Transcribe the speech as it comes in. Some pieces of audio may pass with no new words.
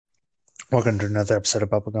Welcome to another episode of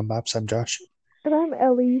Bubblegum Bops. I'm Josh. And I'm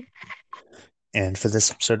Ellie. And for this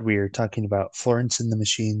episode, we are talking about Florence and the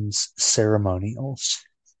Machine's Ceremonials.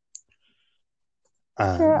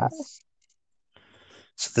 Sure. Um,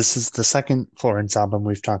 so, this is the second Florence album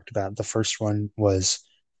we've talked about. The first one was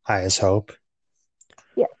High as Hope,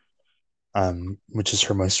 Yeah. which is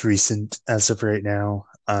her most recent as of right now.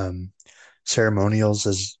 Ceremonials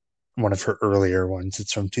is one of her earlier ones,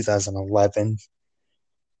 it's from 2011.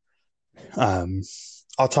 Um,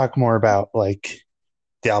 I'll talk more about like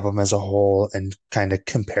the album as a whole and kind of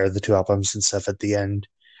compare the two albums and stuff at the end.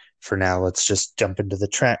 For now, let's just jump into the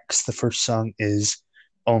tracks. The first song is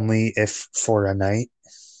Only If for a Night.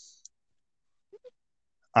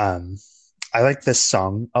 Um, I like this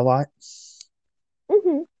song a lot.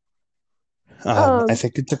 hmm I Um,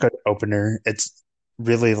 think it's a good opener. It's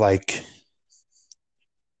really like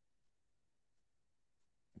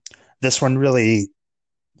this one really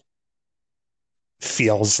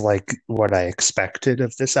feels like what I expected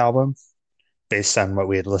of this album based on what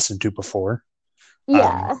we had listened to before. Um,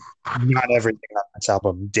 yeah. Not everything on this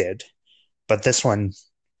album did, but this one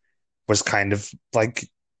was kind of like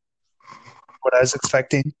what I was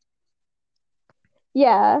expecting.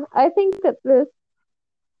 Yeah. I think that this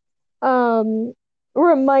um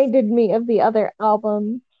reminded me of the other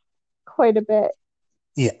album quite a bit.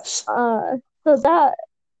 Yes. Uh so that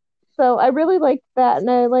so I really liked that, and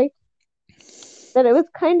I liked that it was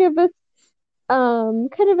kind of a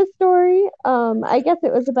story. I guess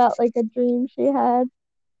it was about like a dream she had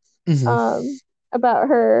Hmm. about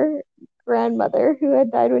her grandmother who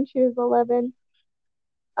had died when she was 11.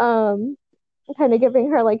 Um kind of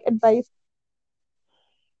giving her like advice,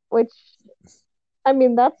 which I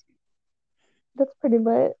mean that's pretty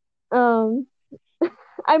lit. Um,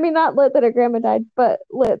 I mean, not lit that her grandma died, but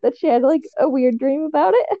lit that she had like a weird dream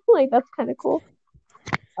about it. Like that's kind of cool.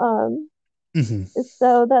 Um, Hmm.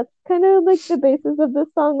 so that's kind of like the basis of this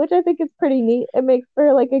song, which I think is pretty neat. It makes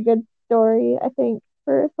for like a good story, I think,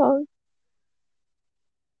 for a song.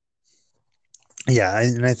 Yeah,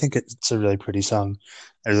 and I think it's a really pretty song.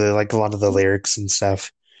 I really like a lot of the lyrics and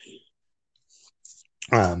stuff.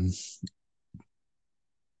 Um,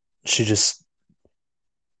 she just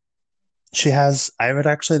she has I would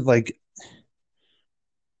actually like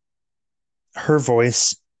her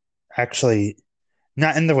voice actually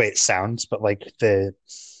not in the way it sounds, but like the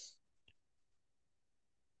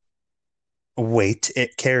weight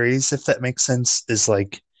it carries, if that makes sense, is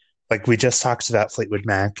like we just talked about Fleetwood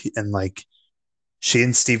Mac and like she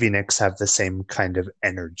and Stevie Nicks have the same kind of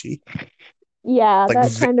energy. Yeah, Like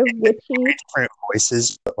that very kind of witchy. different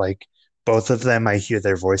voices, but like both of them I hear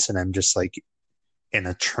their voice and I'm just like in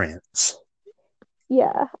a trance.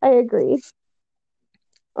 Yeah, I agree.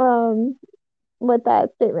 Um, with that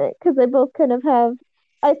statement because they both kind of have,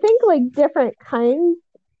 I think, like different kinds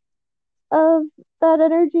of that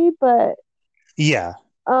energy, Yeah.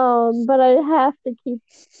 but I have to keep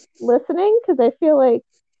listening because I feel like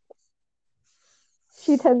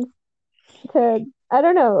she tends to, I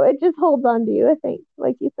don't know, it just holds on to you, I think,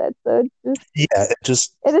 like you said. So it's just, Yeah, it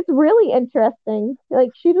just and it's really interesting. Like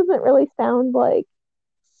she doesn't really sound like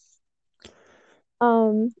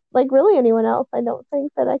really anyone else. I don't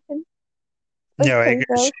think that I can like no, I agree.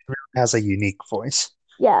 think She of. really has a unique voice.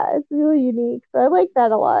 Yeah, it's really unique. So I like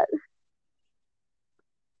that a lot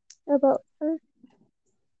about her.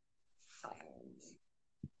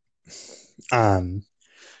 Um,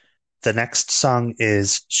 the next song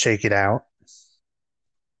is "Shake It Out."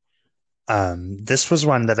 This was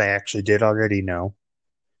one that I actually did already know.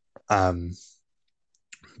 Um,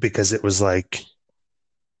 because it was like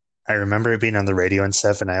I remember it being on the radio and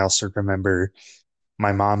stuff, and I also remember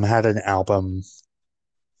my mom had an album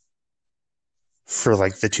for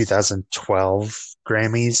like the 2012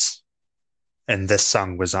 Grammys, and this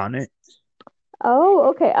song was on it. Oh,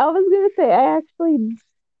 okay. I was gonna say I actually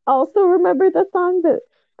also remember the song that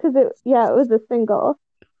because it was a single.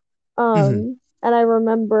 Hmm. And I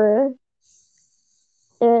remember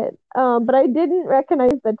it. But I didn't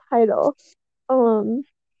recognize the title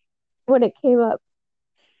when it came up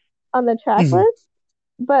on the track Hmm. list.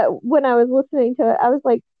 But when I was listening to it, I was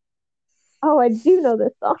like, oh, I do know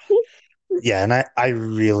this song. Yeah, and I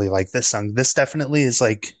really like this song. This definitely is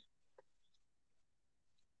like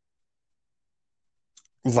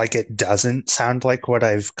it doesn't sound like what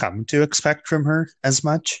I've come to expect from her as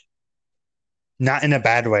much. Not in a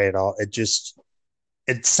bad way at all.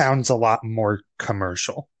 It sounds a lot more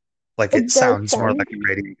commercial. Like it It does sounds more sound like a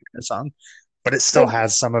radio song, but it still like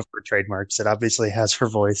has some of her trademarks. It obviously has her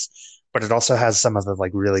voice, but it also has some of the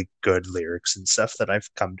like really good lyrics and stuff that I've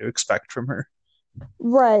come to expect from her.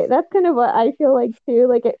 Right. That's kind of what I feel like too.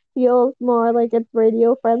 Like it feels more like it's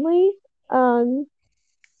radio friendly. Um,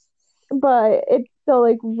 but it's still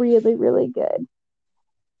like really, really good.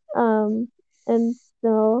 Um, and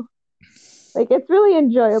so like it's really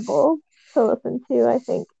enjoyable to listen to, I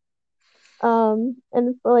think. And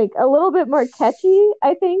it's like a little bit more catchy,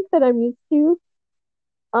 I think, that I'm used to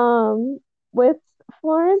with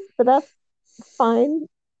Florence, but that's fine.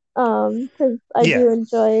 Because I Yeah, do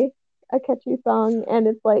enjoy a catchy song and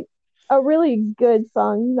it's like a really good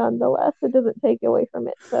song nonetheless. It doesn't take away from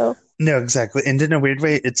it. So no, exactly. And in a weird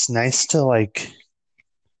way, it's nice to like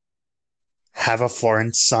have a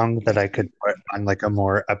Florence song that I could put on like a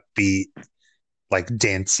more upbeat, like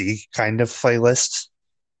dancey kind of playlist.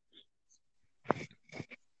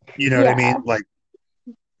 You know what I mean? yeah, Like,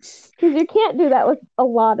 because you can't do that with a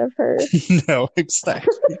lot of her. no,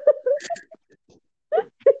 exactly.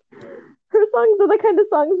 Her songs are the kind of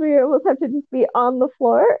songs where you almost have to just be on the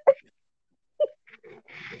floor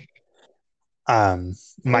Um,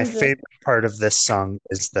 my and just, favorite part of this song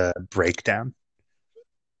is the breakdown.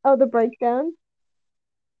 oh, the breakdown.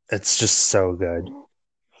 It's just so good.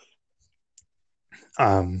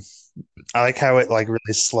 Um, I like how it like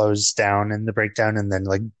really slows down in the breakdown and then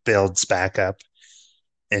like builds back up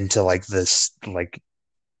into like this like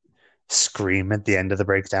scream at the end of the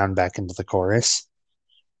breakdown back into the chorus.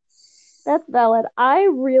 That's valid. I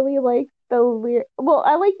really like the lyric. Well,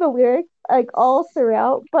 I like the lyrics like all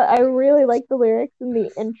throughout, but I really like the lyrics in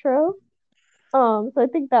the intro. So I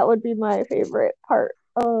think that would be my favorite part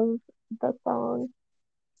of the song.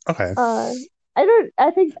 Okay. Uh, I don't.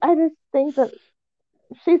 I think I just think that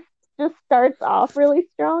she just starts off really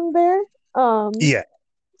strong there. Um, Yeah.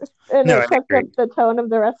 and No, I it sets agree. up the tone of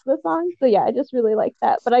the rest of the song. So yeah, I just really like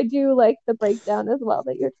that. But I do like the breakdown as well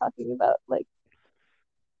that you're talking about. Like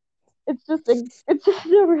it's just a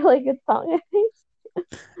really good song, I think.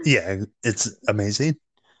 Yeah, it's amazing.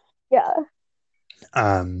 Yeah.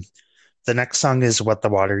 Um, the next song is What the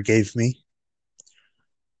Water Gave Me.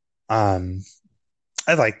 Um,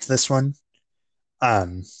 I liked this one.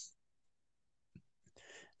 Um,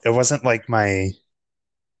 it wasn't like my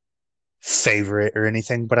favorite or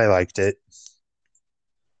anything, but I liked it.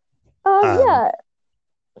 Um, Yeah.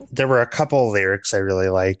 there were a couple lyrics I really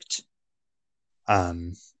liked.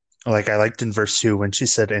 Um, like I liked in verse two when she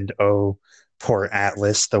said, "And oh, poor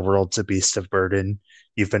Atlas, the world's a beast of burden.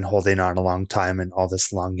 You've been holding on a long time, and all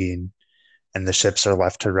this longing, and the ships are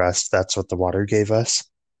left to rest. That's what the water gave us."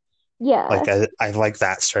 Yeah. Like I like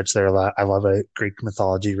that stretch there a lot. I love a Greek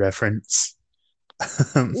mythology reference.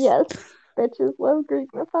 and Yes. Bitches love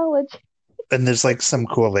Greek mythology. there's like some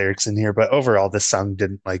cool lyrics in here, but overall, this song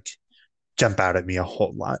didn't like jump out at me a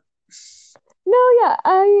whole lot. No, yeah,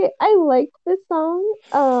 I liked this song,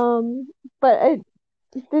 but it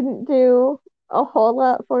didn't do a whole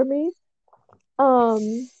lot for me.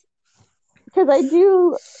 Um, because I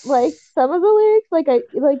do like some of the lyrics,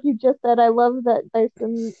 like you just said, I love that there's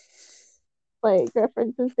some like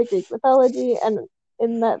references to Greek mythology and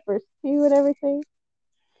in that verse two and everything.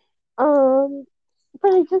 Um,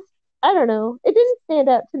 but I don't know. It didn't stand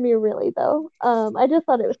out to me really though. I just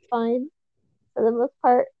thought it was fine for the most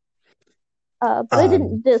part. But I Um,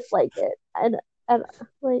 didn't dislike it. And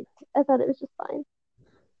like I thought it was just fine.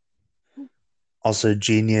 Also,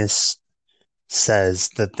 Genius says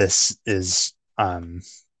that this is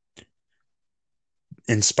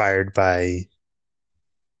inspired by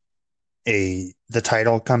the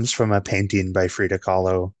title comes from a painting by Frida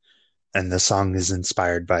Kahlo, and the song is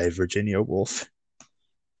inspired by Virginia Woolf,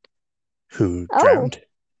 who Oh, drowned.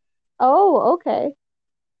 oh, okay.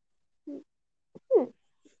 Hmm,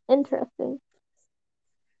 interesting.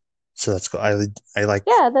 So that's cool. I like.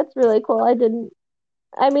 Yeah, that's really cool. I didn't.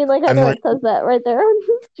 I mean, like I I'm know like, it says that right there on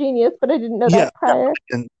Genius, but I didn't know yeah, that no, prior. I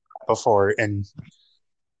didn't before, and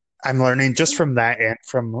I'm learning just from that and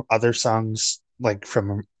from other songs, like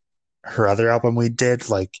from her other album we did.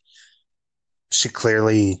 Like she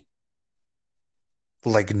clearly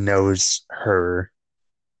like knows her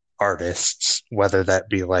artists, whether that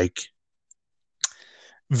be like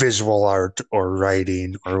visual art or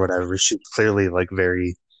writing or whatever. She's clearly like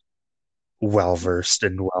very well versed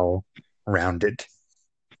and well rounded.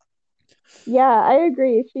 Yeah, I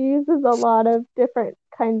agree. She uses a lot of different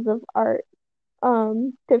kinds of art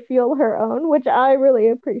to feel her own, which I really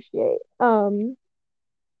appreciate. Because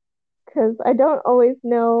I don't always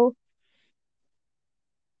know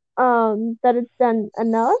that it's done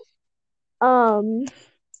enough um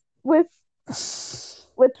with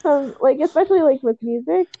some like especially like with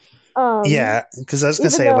music. Um Yeah, because I was gonna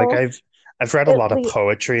even say like though I've read a at lot of least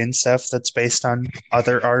poetry and stuff that's based on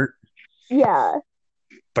other art. yeah,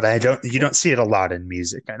 but you don't see it a lot in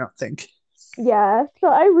music, I don't think. Yeah, so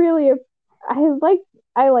I like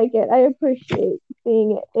I like it. I appreciate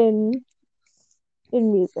seeing it in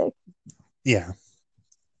music. Yeah.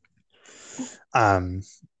 Um,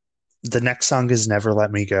 the next song is Never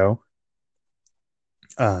Let Me Go.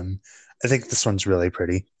 Um, I think this one's really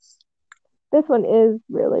pretty. This one is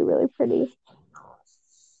really, really pretty.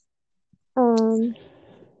 Um,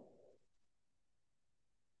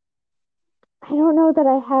 I don't know that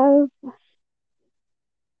I have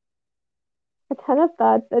a ton of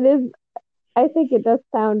thoughts. I think it does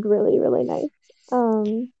sound really, really nice.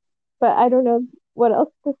 Um, but I don't know what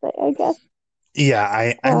else to say, I guess. Yeah,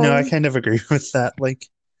 I know I Um, kind of agree with that.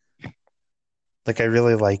 I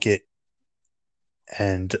really like it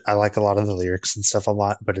and I like a lot of the lyrics and stuff a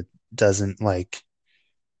lot, but it doesn't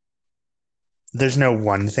there's no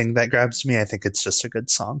one thing that grabs me. I think it's just a good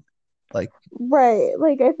song. Like, right.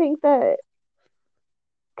 Like I think that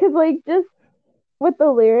because like just with the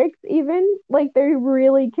lyrics, even like they're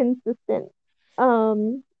really consistent.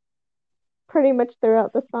 Um, pretty much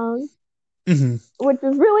throughout the song, mhm. which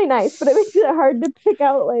is really nice, but it makes it hard to pick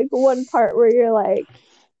out like one part where you're like,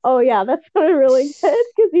 oh yeah, that sounded really good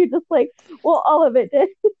because you just like, well, all of it did.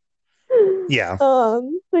 Yeah.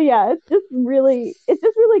 So yeah, it's just really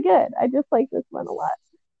good. I just like this one a lot.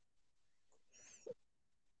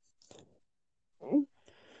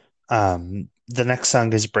 The next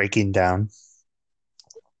song is Breaking Down.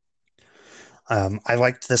 I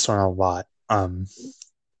liked this one a lot.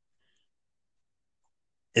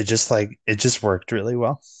 It just worked really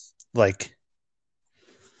well. Like,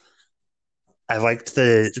 I liked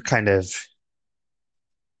the kind of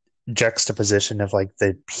juxtaposition of like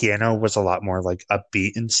the piano was a lot more like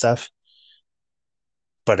upbeat and stuff,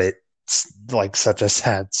 but it's like such a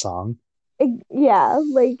sad song. Yeah,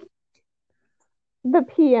 like the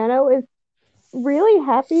piano is really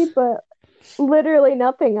happy, but literally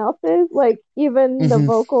nothing else is. Like even the Hmm.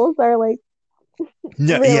 vocals are like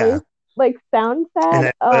No, really yeah, like sound and sad.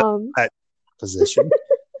 I love that position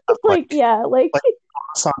of Like yeah, like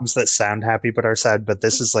songs that sound happy but are sad, but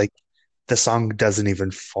this is like the song doesn't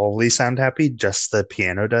even fully sound happy, just the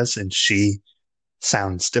piano does, and she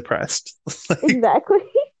sounds depressed. Like, exactly.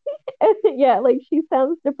 Yeah, like she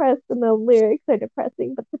sounds depressed and the lyrics are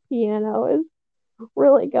depressing, but the piano is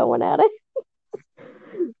really going at it.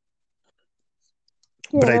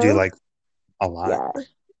 but I do Piano, like a lot. yeah,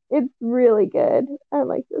 it's really good. I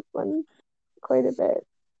like this one quite a bit.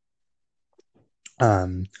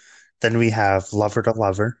 Um, then we have Lover to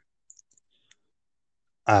Lover.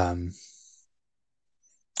 Um,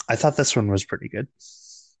 I thought this one was pretty good.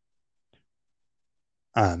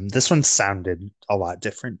 This one sounded a lot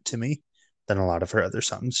different to me than a lot of her other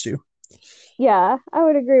songs do. Yeah, I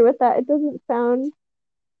would agree with that. It doesn't sound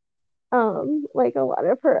like a lot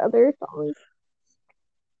of her other songs.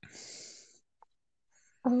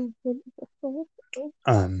 Oh,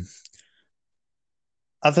 Um,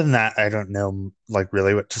 Other than that, I don't know like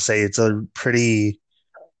really what to say. It's a pretty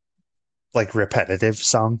like repetitive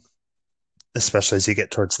song, especially as you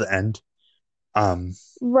get towards the end. Um,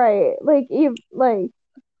 right. Like even like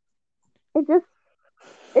it just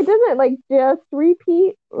it doesn't like just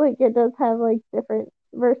repeat. Like it does have like different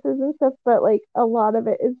verses and stuff, but like a lot of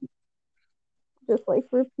it is just like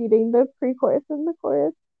repeating the pre-chorus and the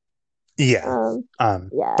chorus. yeah.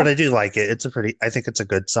 Um, But yeah. I do like it. I think it's a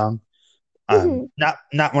good song. Mhm.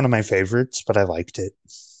 Not one of my favorites, but I liked it.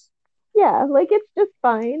 Yeah, like it's just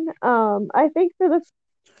fine. I think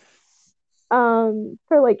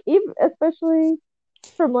for like even especially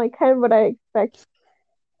from like kind of what I expect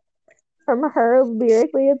from her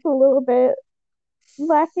lyrically, it's a little bit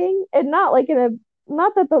lacking, and not like in a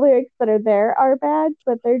not that the lyrics that are there are bad,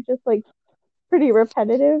 but they're just like pretty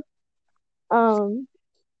repetitive. Um,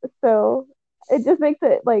 so it just makes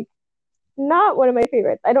it like not one of my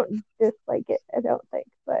favorites. I don't dislike it, I don't think,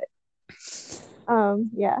 but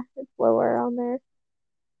yeah, it's lower on there.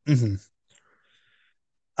 Hmm.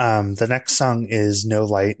 The next song is No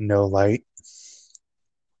Light, No Light.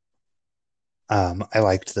 I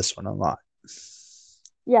liked this one a lot.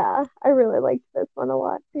 Yeah, I really liked this one a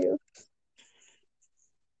lot too.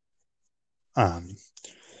 Um,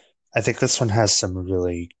 I think this one has some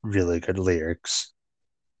really, really good lyrics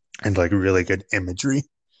and like really good imagery.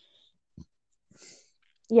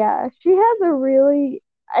 Yeah, she has a really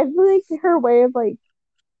I like her way of like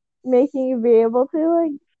making you be able to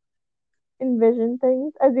like envision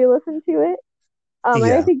things as you listen to it.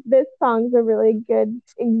 And I Yeah. think this song's a really good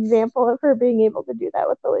example of her being able to do that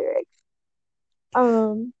with the lyrics.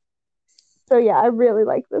 Um, so yeah, I really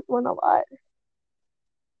like this one a lot.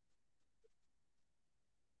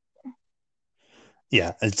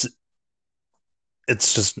 Yeah,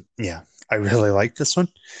 it's just yeah, I really like this one.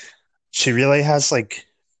 She really has like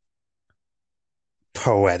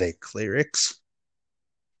poetic lyrics.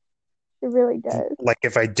 It really does. Like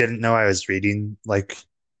if I didn't know I was reading like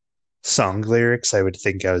song lyrics, I would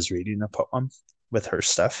think I was reading a poem with her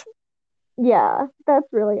stuff. Yeah, that's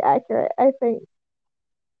really accurate, I think.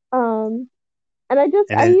 Um, and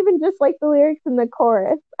And I it, even just like the lyrics in the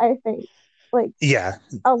chorus, I think, like yeah,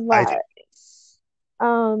 a I do. lot.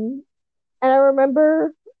 Um, and I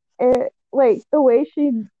remember it, like the way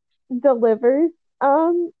she delivers,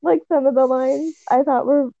 like some of the lines I thought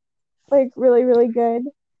were like really, really good.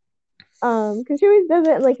 Because she always does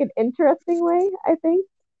it in like an interesting way, I think.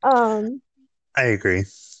 Um, I agree.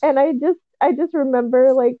 and I just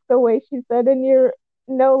remember like the way she said in your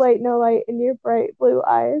no light in your bright blue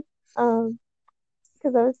eyes. Um,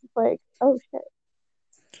 because I was just like, oh shit.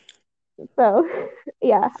 So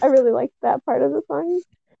yeah, I really liked that part of the song.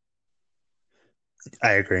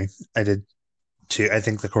 I agree. I did too. I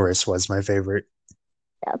think the chorus was my favorite.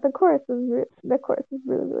 Yeah, the chorus is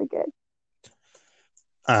really, really good.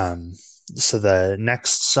 Um, so the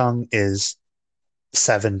next song is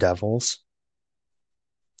Seven Devils.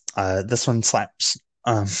 This one slaps.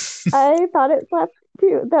 Um, I thought it slapped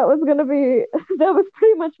too. That was gonna be that was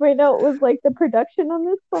pretty much my note was like the production on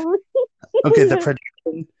this song. okay, the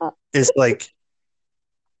production is like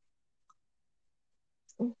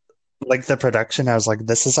the production. I was like,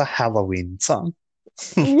 this is a Halloween song.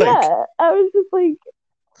 like, Yeah, I was just like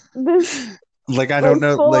this like I don't like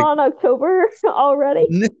know, full like on October already.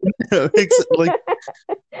 no,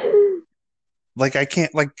 like I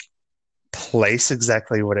can't like place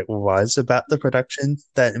exactly what it was about the production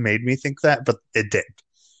that made me think that, but it did.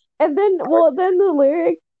 And then well then the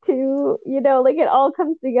lyrics too, like it all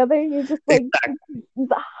comes together and you're just like Exactly.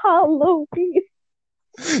 the Halloween.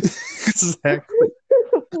 exactly.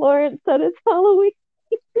 Florence said it's Halloween.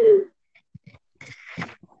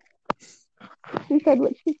 She said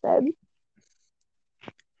what she said.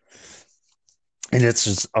 And it's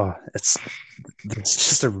just it's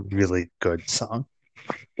just a really good song.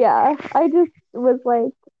 Yeah, I just was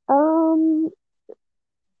like,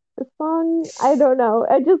 the song, I don't know.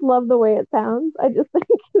 I just love the way it sounds. I just think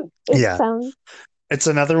it Yeah. sounds It's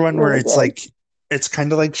another one where really it's good. like it's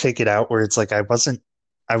kind of like Shake It Out where it's like I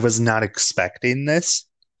was not expecting this,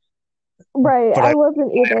 Right, but I I'm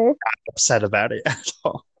wasn't either. upset about it at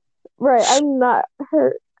all. Right, I'm not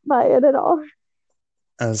hurt by it at all.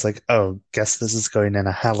 I was like, oh, guess this is going in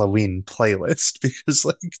a Halloween playlist because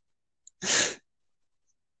like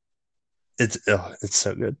it's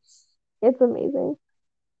so good. It's amazing.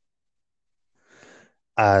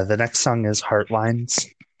 The next song is Heartlines,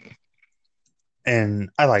 and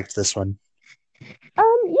I liked this one.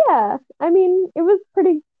 Yeah, I mean, it was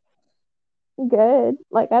pretty good.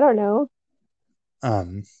 Like, I don't know.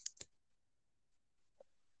 Um,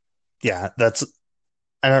 yeah, that's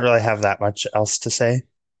I don't really have that much else to say.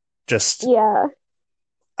 Just Yeah,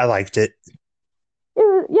 I liked it.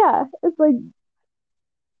 yeah, it's like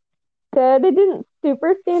good. It didn't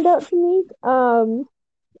super stand out to me.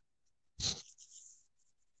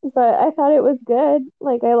 But I thought it was good.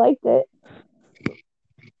 Like, I liked it.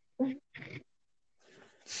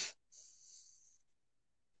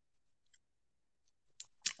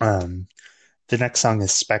 Um, the next song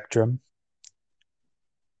is Spectrum.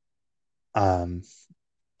 Um,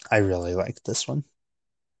 I really liked this one.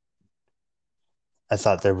 I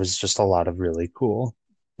thought there was just a lot of really cool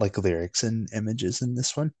like lyrics and images in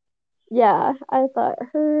this one. Yeah, I thought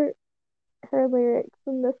her lyrics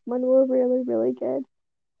in this one were really, really good.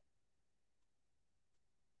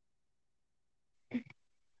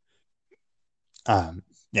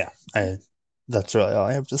 Yeah, I that's really all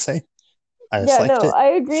I have to say. I just Yeah, liked no, it. I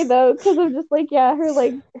agree though, because of just like yeah,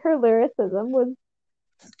 her lyricism was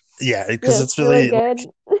Yeah, because just it's really really good.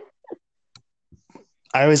 like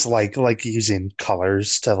I always like using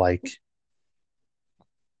colors to like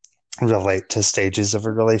relate to stages of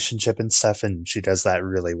a relationship and stuff, and she does that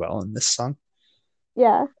really well in this song.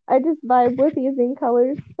 Yeah, I just vibe with using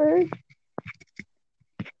colors for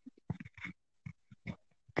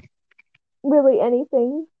really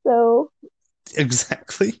anything.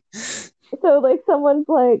 Exactly. So like someone's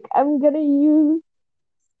like, I'm gonna use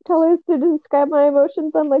colors to describe my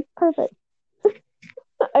emotions. I'm like, perfect.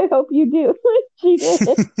 I hope you do. She did.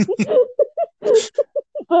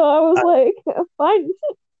 So I was like, fine.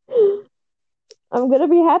 I'm gonna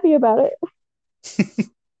be happy about it.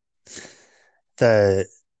 The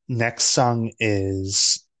next song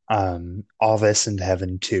is All This in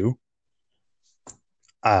Heaven Too.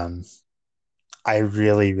 Um I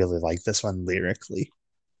really like this one lyrically.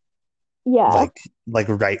 Yeah, like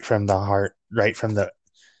right from the heart, right from the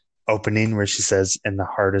opening where she says, "And the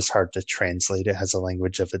heart is hard to translate. It has a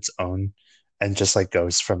language of its own," and just like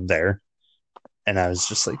goes from there. And I was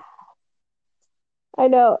just I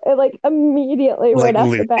know. It like immediately right off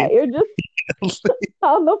the bat, losing. you're just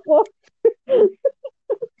on the floor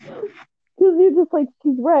because you're just like,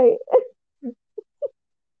 she's right.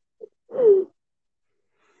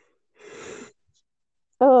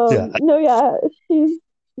 Yeah, No, yeah, she's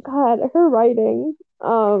God, her writing,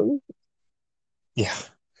 yeah.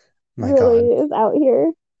 My God. really is out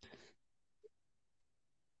here.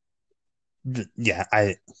 Yeah,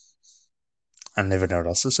 I don't even know what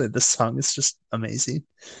else to say. This song is just amazing,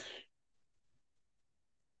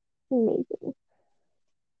 Amazing.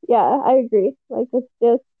 Yeah, I agree. Like it's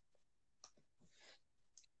just,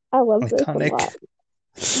 I love this a lot. iconic.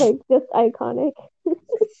 Like just iconic.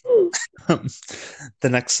 The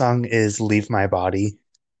next song is "Leave My Body."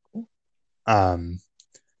 Um,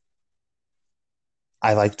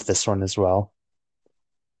 I liked this one as well.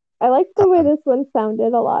 I like the way Um, this one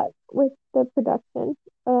sounded a lot with the production.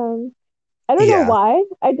 Um, I don't know yeah, why.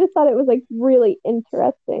 I just thought it was like really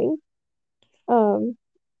interesting. Um,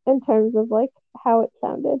 in terms of like how it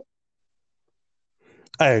sounded.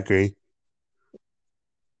 I agree.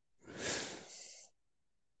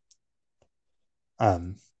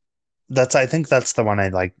 Um, I think that's the one I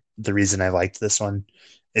like. The reason I liked this one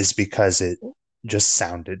is because it just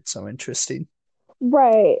sounded so interesting.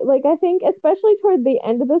 Right. Like I think especially toward the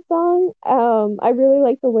end of the song, I really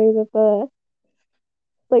like the way that the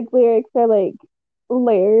like lyrics are like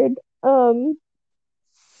layered.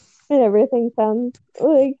 And everything sounds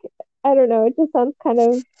like I don't know, it just sounds kind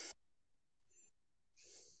of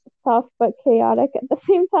soft but chaotic at the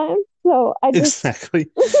same time. So I just Exactly.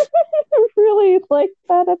 really liked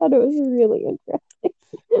that. I thought it was really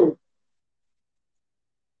interesting.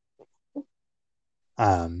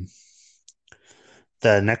 Um,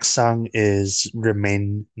 the next song is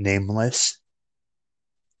 "Remain Nameless."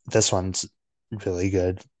 This one's really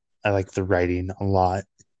good. I like the writing a lot.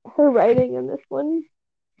 Her writing in this one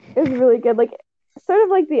is really good. Like sort of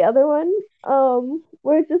like the other one,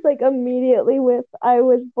 where it's just like immediately with I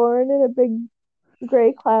was born in a big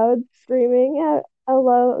gray cloud screaming at a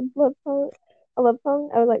love song, a love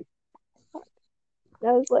song. I was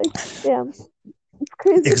like, damn, it's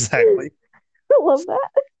crazy. Exactly. I love that.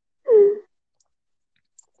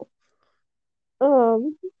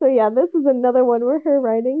 So yeah, this is another one where her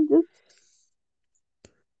writing just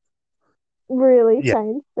really Yeah.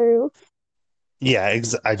 shines through. Yeah,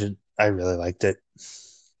 I really liked it.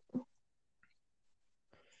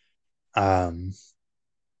 Um,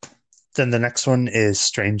 then the next one is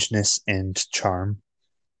 "Strangeness and Charm."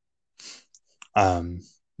 Um,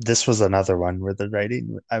 this was another one where the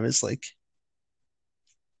writing, I was like,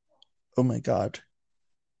 oh my God.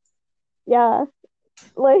 Yeah,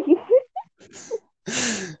 like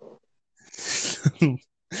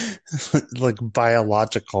Like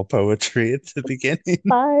biological poetry at the beginning.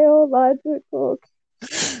 biological.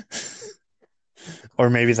 Or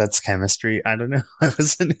maybe that's chemistry. I don't know. I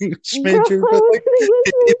was an English Girl, I major, but was like an English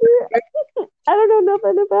major. I don't know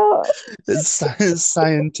nothing about. it's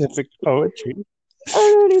scientific poetry. I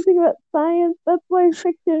don't know anything about science. That's why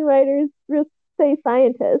fiction writers just say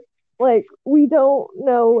scientists. Like we don't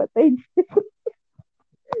know what they do.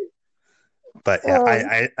 But yeah,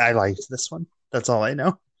 I liked this one. That's all I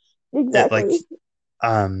know. It like Exactly.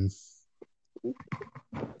 um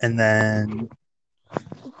and then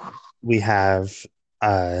we have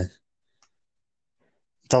uh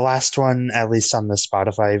the last one, at least on the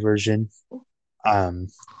Spotify version, um,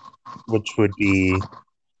 which would be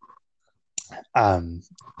um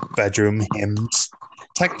bedroom hymns.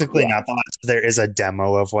 Technically Yeah. not the last. There is a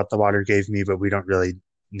demo of what the water gave me, but we don't really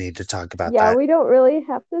need to talk about Yeah, that. we don't really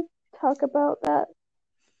have to talk about that.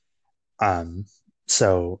 Um,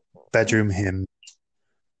 so bedroom hymn.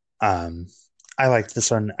 Um, I liked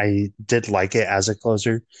this one. I did like it as a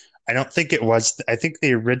closer. I don't think it was. I think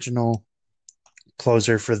the original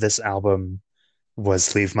closer for this album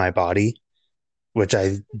was "Leave My Body," which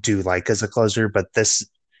I do like as a closer. But this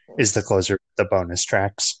is the closer, the bonus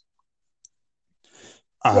tracks.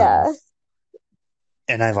 Um, Yeah,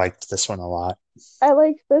 and I liked this one a lot. I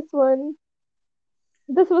liked this one.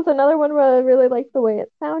 This was another one where I really liked the way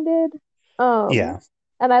it sounded. Um, Yeah,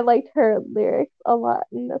 and I liked her lyrics a lot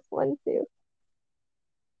in this one too.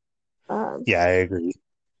 Um, yeah, I agree.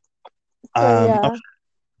 so Okay, yeah,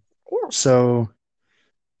 yeah, so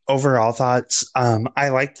overall thoughts. I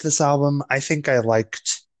liked this album. I think I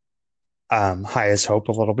liked High as Hope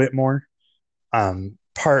a little bit more.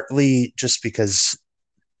 Partly just because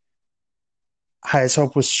Highest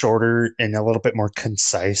Hope was shorter and a little bit more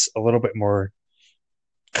concise, a little bit more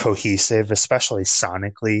cohesive, especially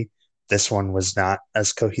sonically. This one was not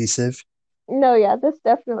as cohesive, No, yeah, this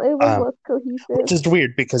definitely was um, less which cohesive. is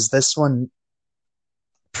weird because this one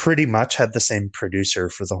pretty much had the same producer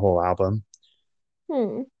for the whole album,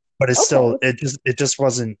 Hmm. but it's still Okay. it just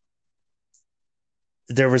wasn't.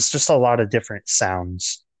 There was just a lot of different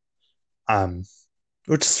sounds, um,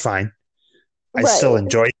 which is fine. I still Right.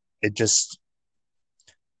 enjoy it. It just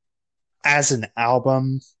as an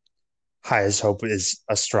album, Highest Hope is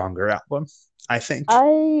a stronger album, I think.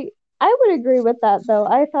 I I would agree with that though.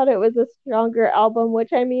 I thought it was a stronger album,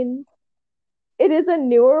 which I mean, it is a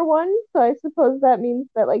newer one, so I suppose that means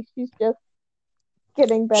that like she's just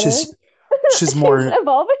getting better. She's she's She's more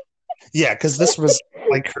evolving. yeah, because this was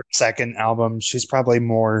like her second album. She's probably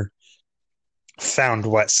more found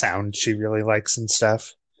what sound she really likes and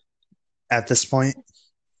stuff at this point.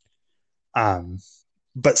 Um,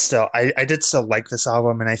 but still, I did still like this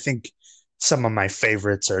album, and I think some of my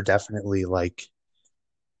favorites are definitely like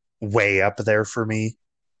way up there for me.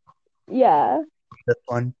 Yeah. This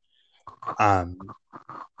one. Um,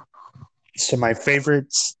 so my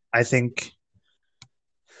favorites, I think,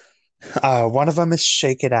 one of them is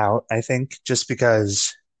 "Shake It Out." I think just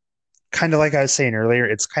because, kind of like I was saying earlier,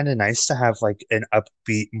 it's kind of nice to have like an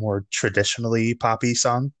upbeat, more traditionally poppy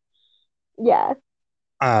song. Yeah.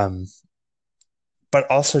 Um, but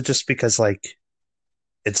also just because like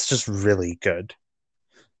it's just really good.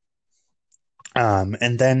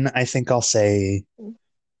 And then I think I'll say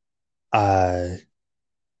uh,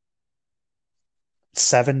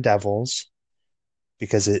 Seven Devils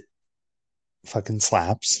because it fucking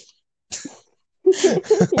slaps.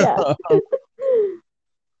 Yeah.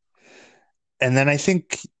 And then I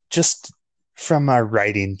think just from a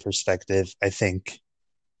writing perspective, I think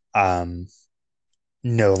um,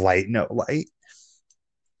 No Light, No Light.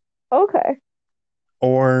 Okay.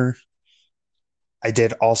 Or I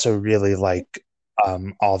did also really like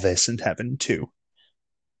All This in Heaven too.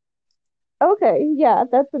 Okay. Yeah,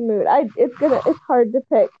 that's a mood. It's hard to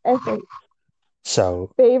pick, I think.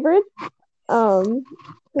 So Favorites. I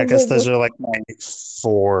 'Cause guess they're those just are like my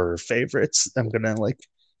four favorites. I'm gonna like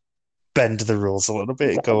bend the rules a little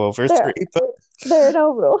bit, yeah, go over there three, but there are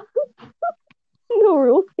no rules. No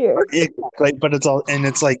rules here. exactly. But it's all and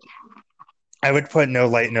it's like I would put No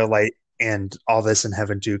Light, No Light, and All This in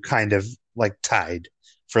Heaven too, kind of like tied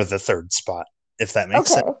for the third spot, if that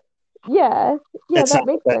makes sense. Okay. Yeah. Yeah, It's not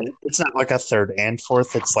that makes sense. it's not like a third and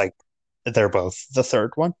fourth. It's like they're both the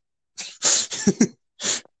third one.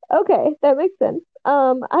 Okay, that makes sense.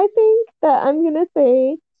 I think that I'm gonna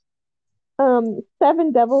say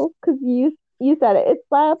Seven Devils because you said it. It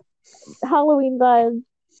slaps. Halloween vibes.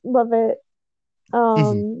 Love it.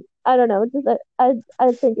 Mhm. I don't know. Just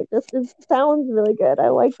I think it sounds really good. I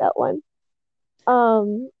like that one.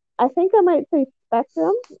 Um, I think I might say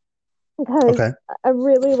Spectrum because Okay. I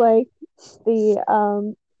really like the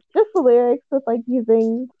just the lyrics with like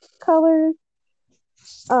using colors.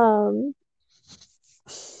 Um,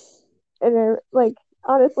 and they're like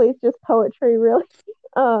honestly, it's just poetry, really.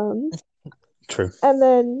 Um, True. and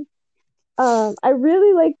then I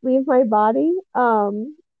really like Leave My Body.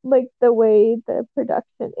 Like the way the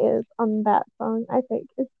production is on that song, I think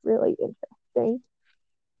is really interesting.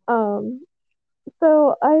 Um,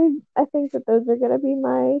 so I think that those are gonna be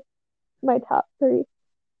my top three.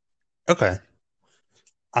 Okay.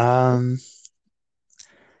 Um,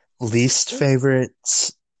 Least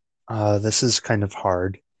favorites. This is kind of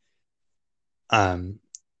hard. Um,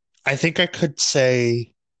 I think I could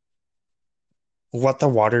say What the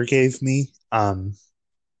Water Gave Me.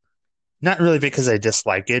 Not really because I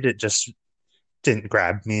dislike it. It just didn't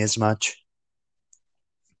grab me as much.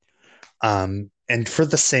 And for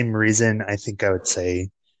the same reason, I think I would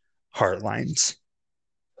say Heartlines.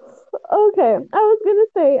 Okay, I was gonna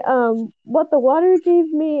say what the water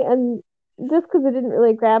gave me, and just because it didn't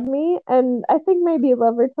really grab me, and I think maybe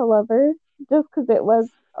Lover to Lover, just because it was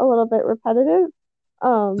a little bit repetitive,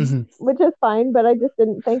 Hmm. which is fine, but I just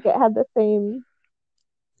didn't think it had the same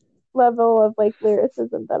level of like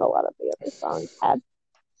lyricism that a lot of the other songs had.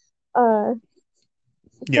 Uh,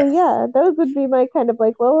 so Yeah. yeah, those would be my kind of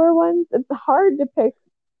like lower ones. It's hard to pick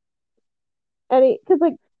any because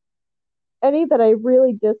like any that I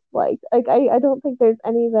really disliked. Like I don't think there's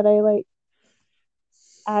any that I like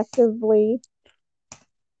actively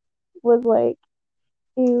was like,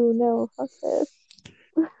 ew, no, fuck this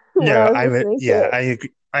when No, I was I would. listening to Yeah,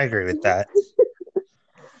 it. I agree with that.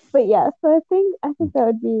 But yeah, so I think that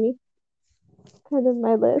would be kind of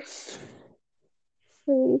my list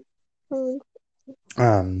for these songs.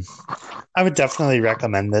 Um, I would definitely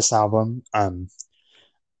recommend this album.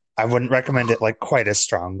 I wouldn't recommend it like quite as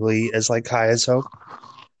strongly as like High as Hope.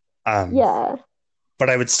 Um, Yeah, but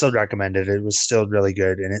I would still recommend it. It was still really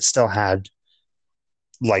good, and it still had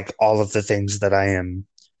like all of the things that I am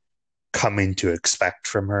coming to expect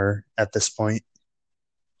from her at this point.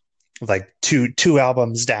 Like two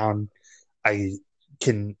albums down, I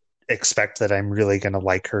can expect that I'm really gonna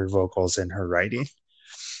like her vocals and her writing.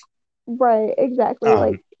 right, exactly. Um,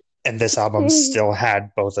 Like and this album she still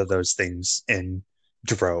had both of those things in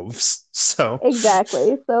droves. So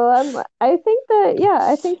exactly. So I think that yeah,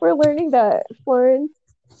 I think we're learning that Florence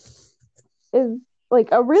is like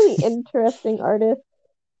a really interesting artist.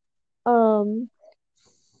 Um,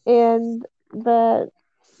 and that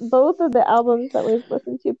both of the albums that we've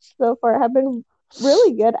listened to so far have been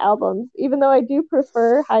really good albums. Even though I do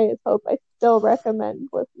prefer Highest Hope, I still recommend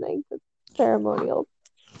listening to Ceremonials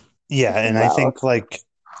yeah, as and I well. think like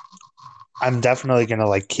I'm definitely gonna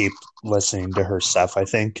like keep listening to her stuff. I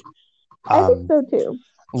think I think um, so too.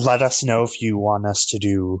 let us know if you want us to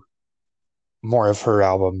do more of her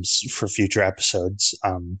albums for future episodes.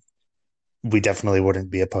 We definitely wouldn't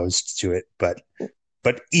be opposed to it,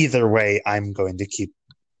 but either way, I'm going to keep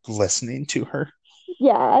listening to her.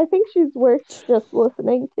 Yeah, I think she's worth just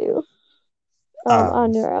listening to Um,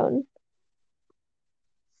 on your own.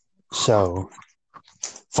 so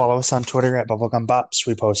follow us on Twitter at Bubblegum Bops.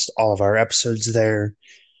 We post all of our episodes there.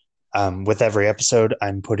 With every episode,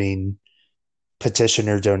 I'm putting petition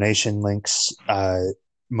or donation links,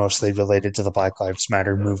 mostly related to the Black Lives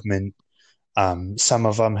Matter movement. Some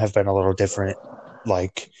of them have been a little different,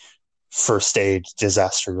 like first aid,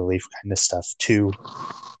 disaster relief kind of stuff too.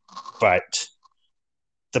 But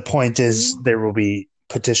the point is, there will be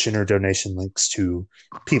petition or donation links to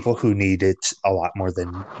people who need it a lot more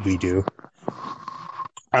than we do.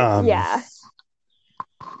 Um, Yeah.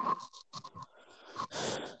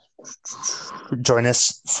 Join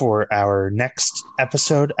us for our next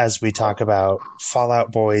episode as we talk about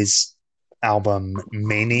Fallout Boy's album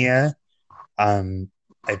Mania. Um,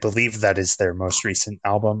 I believe that is their most recent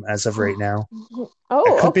album as of right now. I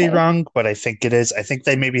Oh, could be okay. wrong, but I think it is. I think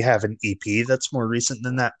they maybe have an EP that's more recent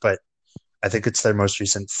than that, but I think it's their most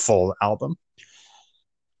recent full album.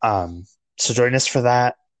 Um, so join us for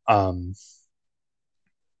that. Um,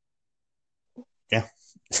 yeah.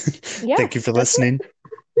 Yeah, Thank you for that's it. listening.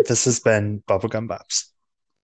 This has been Bubblegum Bops.